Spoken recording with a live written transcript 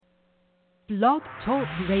Blog Talk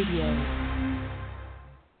Radio.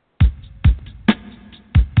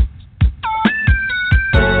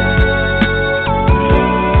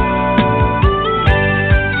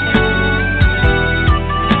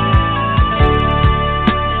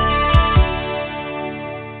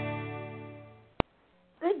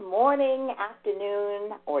 Morning,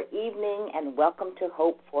 afternoon, or evening, and welcome to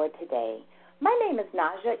Hope for Today. My name is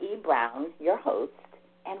Naja E. Brown, your host,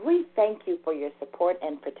 and we thank you for your support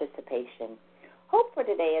and participation. Hope for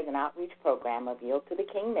Today is an outreach program of Yield to the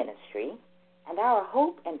King Ministry, and our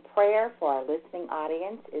hope and prayer for our listening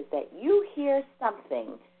audience is that you hear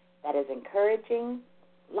something that is encouraging,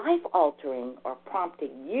 life-altering, or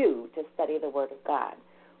prompting you to study the Word of God.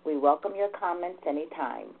 We welcome your comments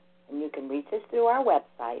anytime. And you can reach us through our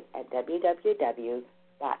website at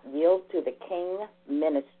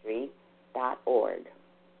www.yieldtothekingministry.org.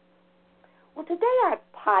 Well, today our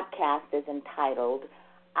podcast is entitled,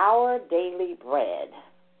 Our Daily Bread.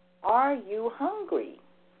 Are you hungry?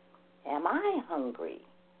 Am I hungry?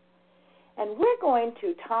 And we're going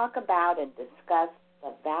to talk about and discuss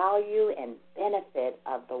the value and benefit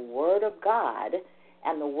of the Word of God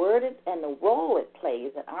and the word and the role it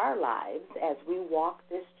plays in our lives as we walk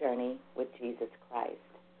this journey with Jesus Christ.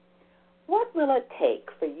 What will it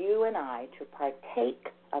take for you and I to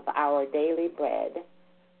partake of our daily bread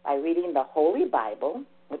by reading the Holy Bible,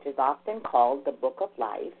 which is often called the Book of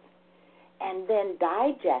Life, and then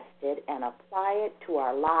digest it and apply it to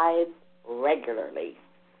our lives regularly?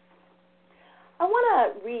 I want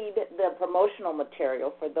to read the promotional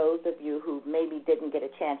material for those of you who maybe didn't get a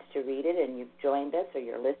chance to read it and you've joined us or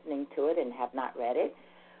you're listening to it and have not read it.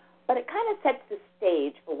 But it kind of sets the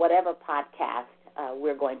stage for whatever podcast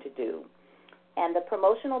we're going to do. And the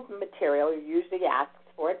promotional material usually asks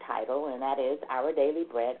for a title, and that is Our Daily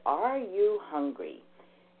Bread, Are You Hungry?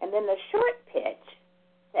 And then the short pitch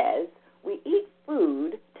says, we eat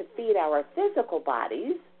food to feed our physical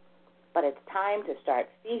bodies, but it's time to start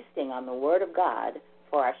feasting on the Word of God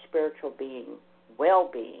for our spiritual being,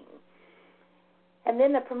 well-being. And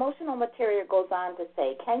then the promotional material goes on to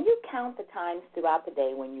say, can you count the times throughout the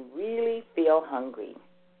day when you really feel hungry?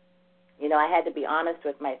 You know, I had to be honest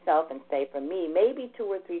with myself and say, for me, maybe 2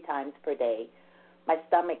 or 3 times per day, my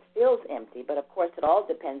stomach feels empty, but of course it all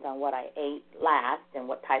depends on what I ate last and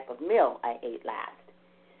what type of meal I ate last.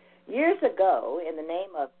 Years ago, in the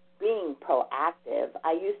name of being proactive,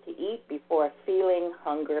 I used to eat before feeling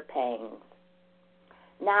hunger pangs.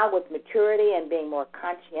 Now, with maturity and being more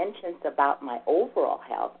conscientious about my overall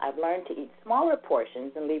health, I've learned to eat smaller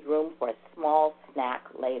portions and leave room for a small snack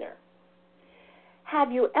later.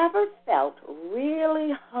 Have you ever felt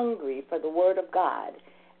really hungry for the Word of God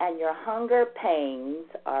and your hunger pangs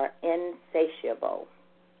are insatiable?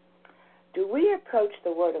 Do we approach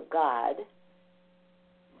the Word of God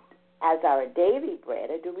as our daily bread,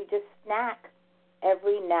 or do we just snack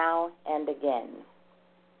every now and again?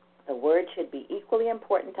 The Word should be equally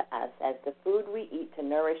important to us as the food we eat to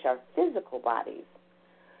nourish our physical bodies.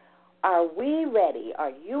 Are we ready, are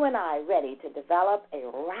you and I ready to develop a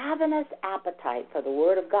ravenous appetite for the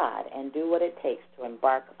Word of God and do what it takes to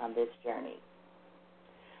embark on this journey?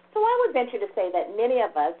 So I would venture to say that many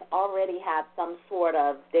of us already have some sort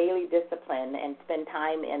of daily discipline and spend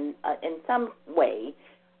time in some way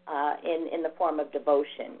in the form of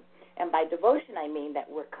devotion. And by devotion, I mean that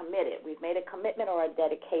we're committed. We've made a commitment or a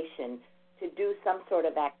dedication to do some sort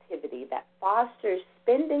of activity that fosters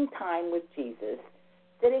spending time with Jesus,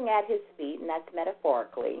 sitting at his feet, and that's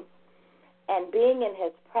metaphorically, and being in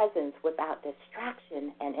his presence without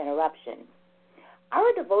distraction and interruption.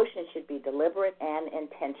 Our devotion should be deliberate and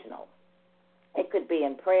intentional. It could be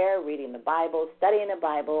in prayer, reading the Bible, studying the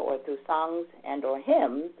Bible, or through songs and or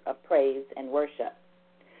hymns of praise and worship.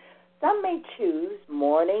 Some may choose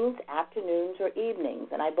mornings, afternoons, or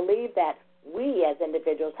evenings, and I believe that we as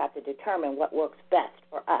individuals have to determine what works best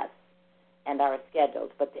for us and our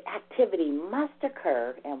schedules. But the activity must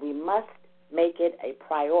occur, and we must make it a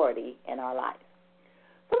priority in our life.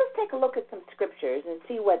 So let's take a look at some scriptures and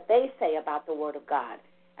see what they say about the Word of God.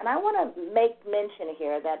 And I want to make mention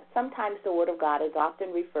here that sometimes the Word of God is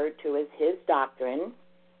often referred to as his doctrine,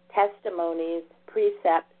 testimonies,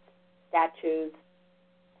 precepts, statutes,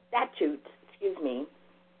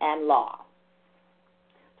 and law.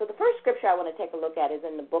 So the first scripture I want to take a look at is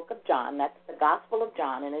in the book of John. That's the Gospel of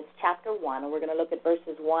John, and it's chapter 1, and we're going to look at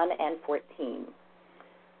verses 1 and 14.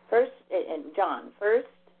 First, in John, the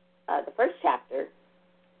first chapter,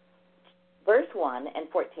 verse 1 and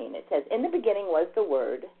 14, it says, in the beginning was the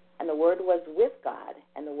Word, and the Word was with God,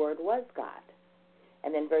 and the Word was God.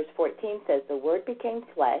 And then verse 14 says, the Word became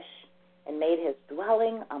flesh and made his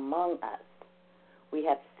dwelling among us. We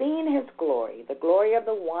have seen his glory, the glory of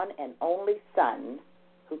the one and only Son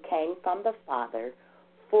who came from the Father,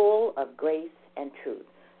 full of grace and truth.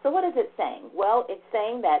 So what is it saying? Well, it's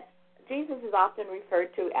saying that Jesus is often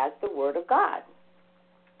referred to as the Word of God.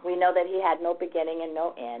 We know that he had no beginning and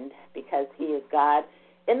no end because he is God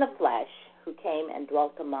in the flesh who came and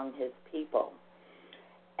dwelt among his people.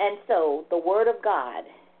 And so the Word of God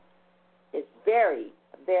is very,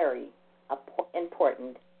 very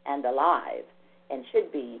important and alive and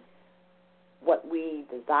should be what we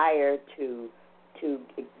desire to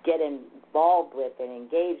get involved with and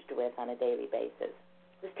engaged with on a daily basis.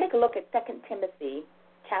 Let's take a look at 2 Timothy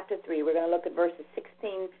chapter 3. We're going to look at verses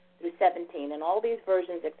 16 through 17. And all these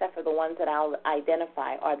versions, except for the ones that I'll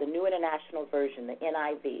identify, are the New International Version, the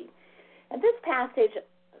NIV. And this passage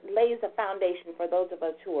lays a foundation for those of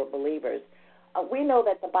us who are believers. We know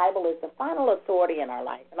that the Bible is the final authority in our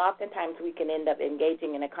life, and oftentimes we can end up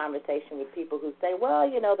engaging in a conversation with people who say, well,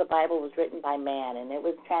 you know, the Bible was written by man, and it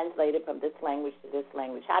was translated from this language to this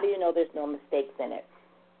language. How do you know there's no mistakes in it?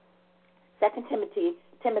 2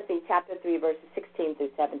 Timothy chapter 3, verses 16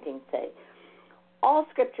 through 17 say, all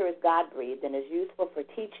Scripture is God-breathed and is useful for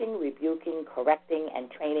teaching, rebuking, correcting, and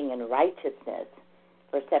training in righteousness.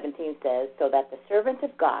 Verse 17 says, so that the servant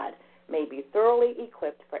of God may be thoroughly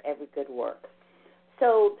equipped for every good work.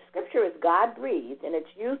 So Scripture is God-breathed, and it's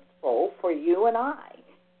useful for you and I.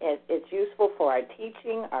 It's useful for our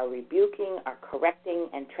teaching, our rebuking, our correcting,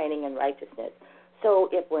 and training in righteousness. So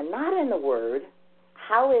if we're not in the Word,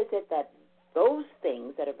 how is it that those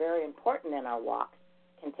things that are very important in our walk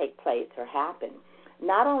can take place or happen?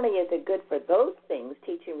 Not only is it good for those things,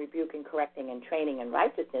 teaching, rebuking, correcting, and training in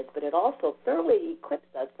righteousness, but it also thoroughly equips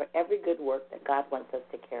us for every good work that God wants us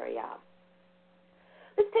to carry out.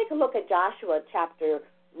 Let's take a look at Joshua chapter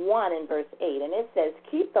 1 and verse 8, and it says,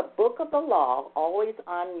 keep the book of the law always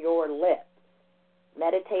on your lips.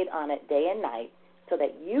 Meditate on it day and night so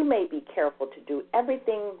that you may be careful to do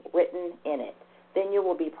everything written in it. Then you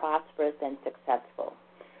will be prosperous and successful.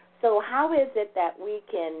 So how is it that we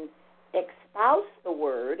can espouse the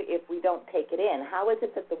word if we don't take it in? How is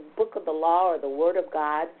it that the book of the law or the word of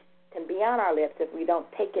God can be on our lips if we don't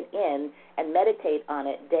take it in and meditate on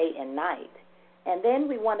it day and night? And then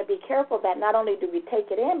we want to be careful that not only do we take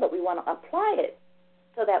it in, but we want to apply it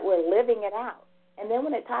so that we're living it out. And then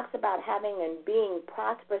when it talks about having and being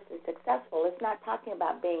prosperous and successful, it's not talking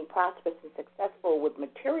about being prosperous and successful with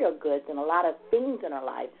material goods and a lot of things in our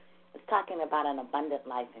life. It's talking about an abundant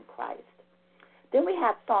life in Christ. Then we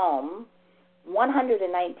have Psalm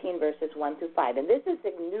 119, verses 1 through 5. And this is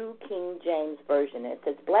the New King James Version. It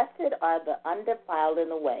says, blessed are the undefiled in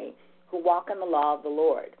the way who walk in the law of the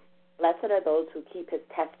Lord. Blessed are those who keep his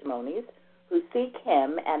testimonies, who seek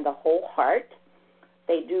him and the whole heart.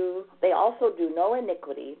 They also do no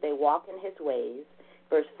iniquity. They walk in his ways.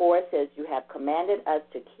 Verse 4 says, you have commanded us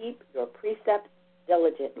to keep your precepts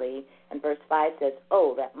diligently. And verse 5 says,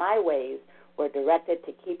 oh, that my ways were directed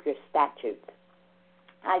to keep your statutes.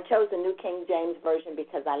 I chose the New King James Version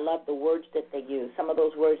because I love the words that they use. Some of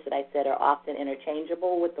those words that I said are often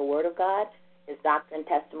interchangeable with the Word of God. It's doctrine,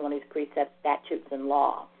 testimonies, precepts, statutes, and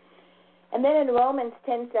law. And then in Romans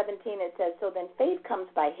 10:17 it says, so then faith comes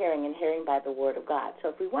by hearing, and hearing by the Word of God. So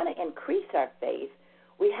if we want to increase our faith,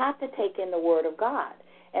 we have to take in the Word of God.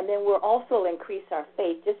 And then we'll also increase our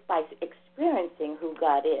faith just by experiencing who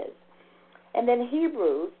God is. And then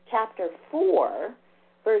Hebrews chapter 4,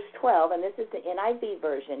 verse 12, and this is the NIV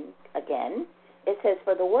version again, it says,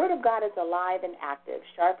 for the Word of God is alive and active,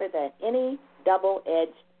 sharper than any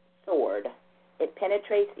double-edged sword. It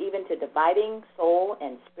penetrates even to dividing soul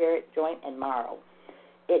and spirit, joint and marrow.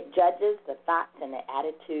 It judges the thoughts and the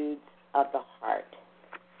attitudes of the heart.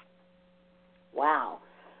 Wow.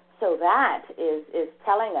 So that is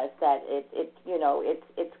telling us that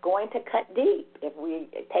it's going to cut deep. If we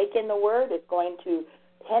take in the word, it's going to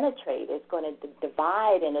penetrate. It's going to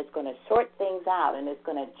divide, and it's going to sort things out, and it's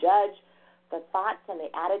going to judge the thoughts and the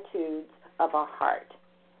attitudes of our heart.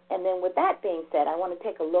 And then with that being said, I want to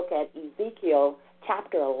take a look at Ezekiel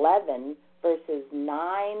chapter 11, verses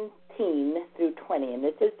 19 through 20. And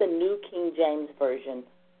this is the New King James Version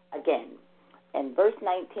again. And verse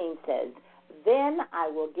 19 says, then I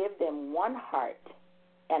will give them one heart,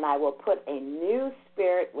 and I will put a new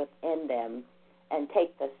spirit within them, and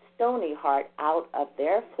take the stony heart out of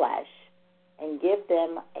their flesh, and give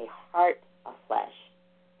them a heart of flesh.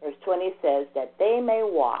 Verse 20 says that they may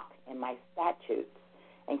walk in my statutes,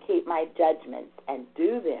 and keep my judgments, and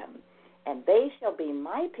do them, and they shall be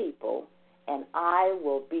my people, and I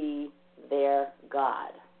will be their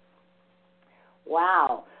God.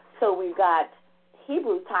 Wow. So we've got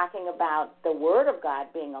Hebrews talking about the Word of God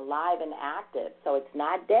being alive and active, so it's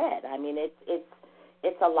not dead. I mean,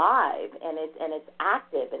 it's alive and it's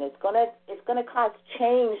active, and it's gonna cause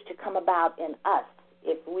change to come about in us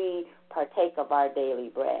if we partake of our daily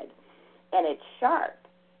bread. And it's sharp,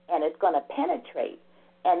 and it's going to penetrate,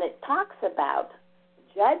 and it talks about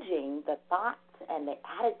judging the thoughts and the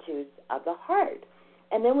attitudes of the heart.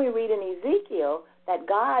 And then we read in Ezekiel that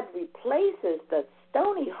God replaces the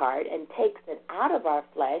stony heart and takes it out of our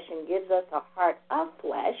flesh and gives us a heart of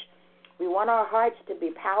flesh. We want our hearts to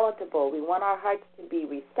be palatable. We want our hearts to be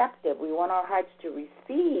receptive. We want our hearts to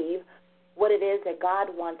receive what it is that God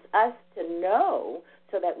wants us to know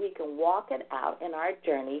so that we can walk it out in our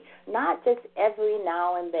journey, not just every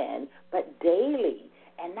now and then, but daily.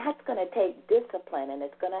 And that's going to take discipline, and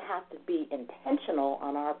it's going to have to be intentional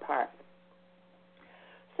on our part.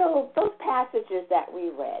 So those passages that we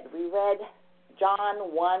read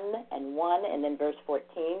John 1:1, and then verse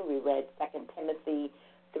 14. We read 2 Timothy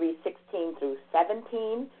 3:16 through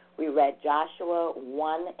 17. We read Joshua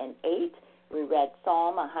 1:8. We read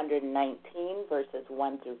Psalm 119, verses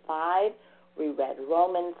 1 through 5. We read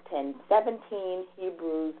Romans 10:17,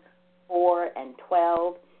 Hebrews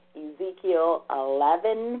 4:12, Ezekiel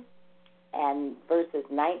 11, and verses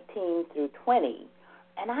 19 through 20.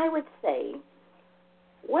 And I would say,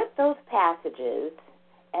 what those passages,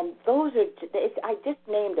 and those are, I just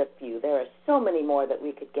named a few. There are so many more that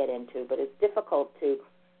we could get into, but it's difficult to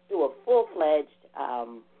do a full-fledged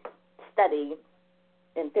study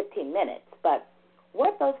in 15 minutes. But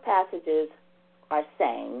what those passages are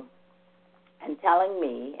saying and telling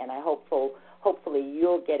me, and I hopefully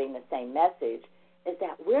you're getting the same message, is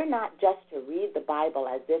that we're not just to read the Bible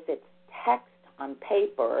as if it's text on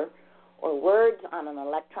paper or words on an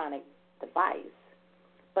electronic device,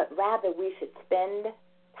 but rather we should spend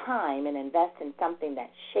time and invest in something that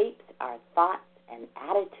shapes our thoughts and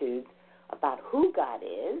attitudes about who God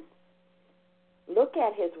is. Look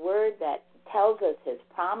at His Word that tells us His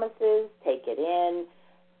promises, take it in,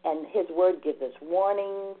 and His Word gives us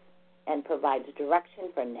warnings and provides direction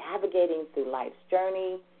for navigating through life's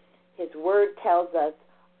journey. His Word tells us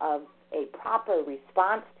of a proper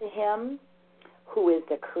response to Him, who is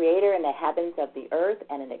the creator in the heavens of the earth,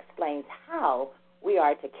 and it explains how we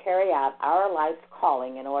are to carry out our life's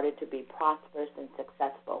calling in order to be prosperous and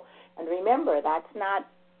successful. And remember, that's not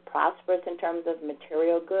prosperous in terms of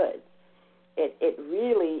material goods. It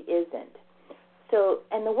really isn't. So,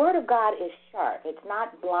 and the Word of God is sharp. It's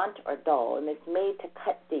not blunt or dull, and it's made to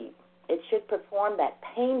cut deep. It should perform that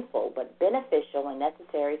painful but beneficial and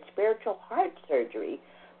necessary spiritual heart surgery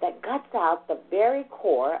that guts out the very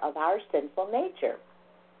core of our sinful nature.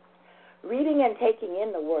 Reading and taking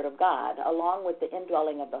in the Word of God, along with the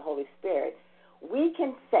indwelling of the Holy Spirit, we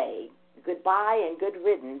can say goodbye and good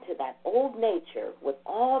riddance to that old nature with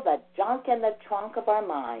all the junk in the trunk of our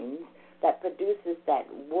minds that produces that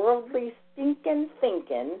worldly stinking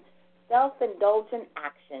thinking, self-indulgent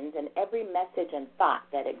actions, and every message and thought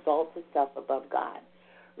that exalts itself above God.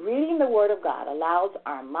 Reading the Word of God allows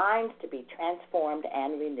our minds to be transformed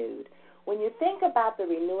and renewed. When you think about the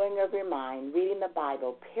renewing of your mind, reading the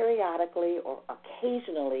Bible periodically or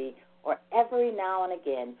occasionally or every now and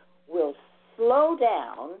again will slow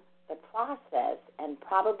down the process and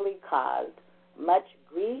probably cause much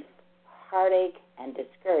grief, heartache, and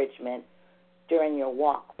discouragement during your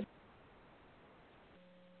walk.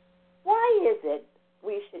 Why is it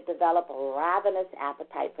we should develop a ravenous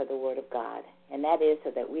appetite for the Word of God? And that is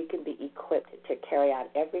so that we can be equipped to carry out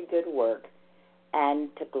every good work and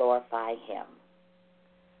to glorify Him.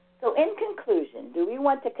 So in conclusion, do we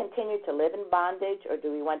want to continue to live in bondage, or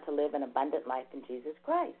do we want to live an abundant life in Jesus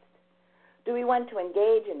Christ? Do we want to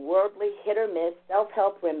engage in worldly hit-or-miss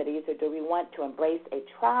self-help remedies, or do we want to embrace a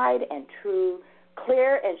tried and true,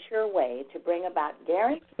 clear and sure way to bring about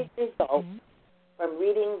guaranteed results from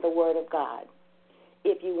reading the Word of God?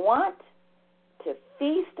 If you want to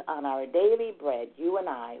feast on our daily bread, you and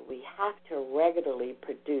I, we have to regularly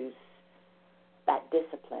produce that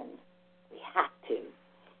discipline. We have to.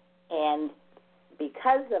 And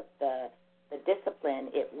because of the discipline,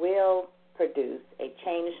 it will produce a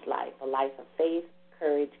changed life, a life of faith,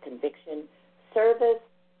 courage, conviction, service,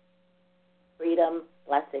 freedom,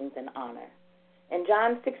 blessings, and honor. In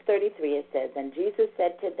John 6:33 it says, "And Jesus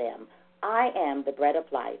said to them, I am the bread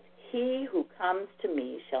of life. He who comes to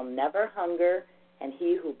me shall never hunger, and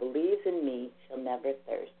he who believes in me shall never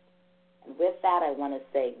thirst." And with that, I want to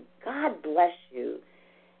say, God bless you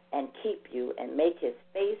and keep you and make His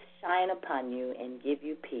face shine upon you and give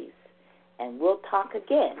you peace. And we'll talk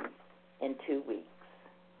again in 2 weeks.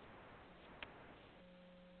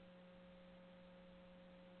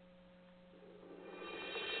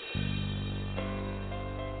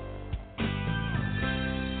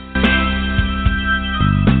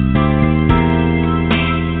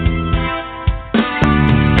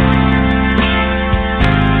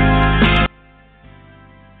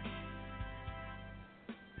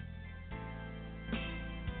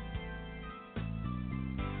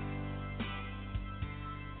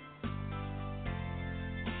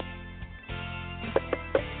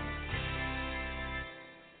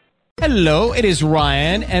 Hello, it is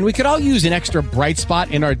Ryan, and we could all use an extra bright spot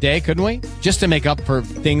in our day, couldn't we? Just to make up for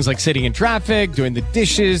things like sitting in traffic, doing the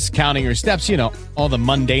dishes, counting your steps, you know, all the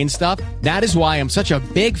mundane stuff. That is why I'm such a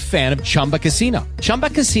big fan of Chumba Casino. Chumba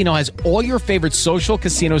Casino has all your favorite social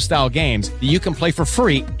casino-style games that you can play for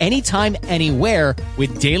free anytime, anywhere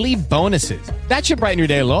with daily bonuses. That should brighten your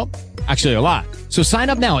day a little. Actually, a lot. So sign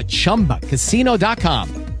up now at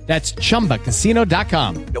ChumbaCasino.com. That's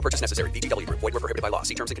ChumbaCasino.com. No purchase necessary. VGW Group. Void where prohibited by law.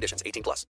 See terms and conditions. 18+.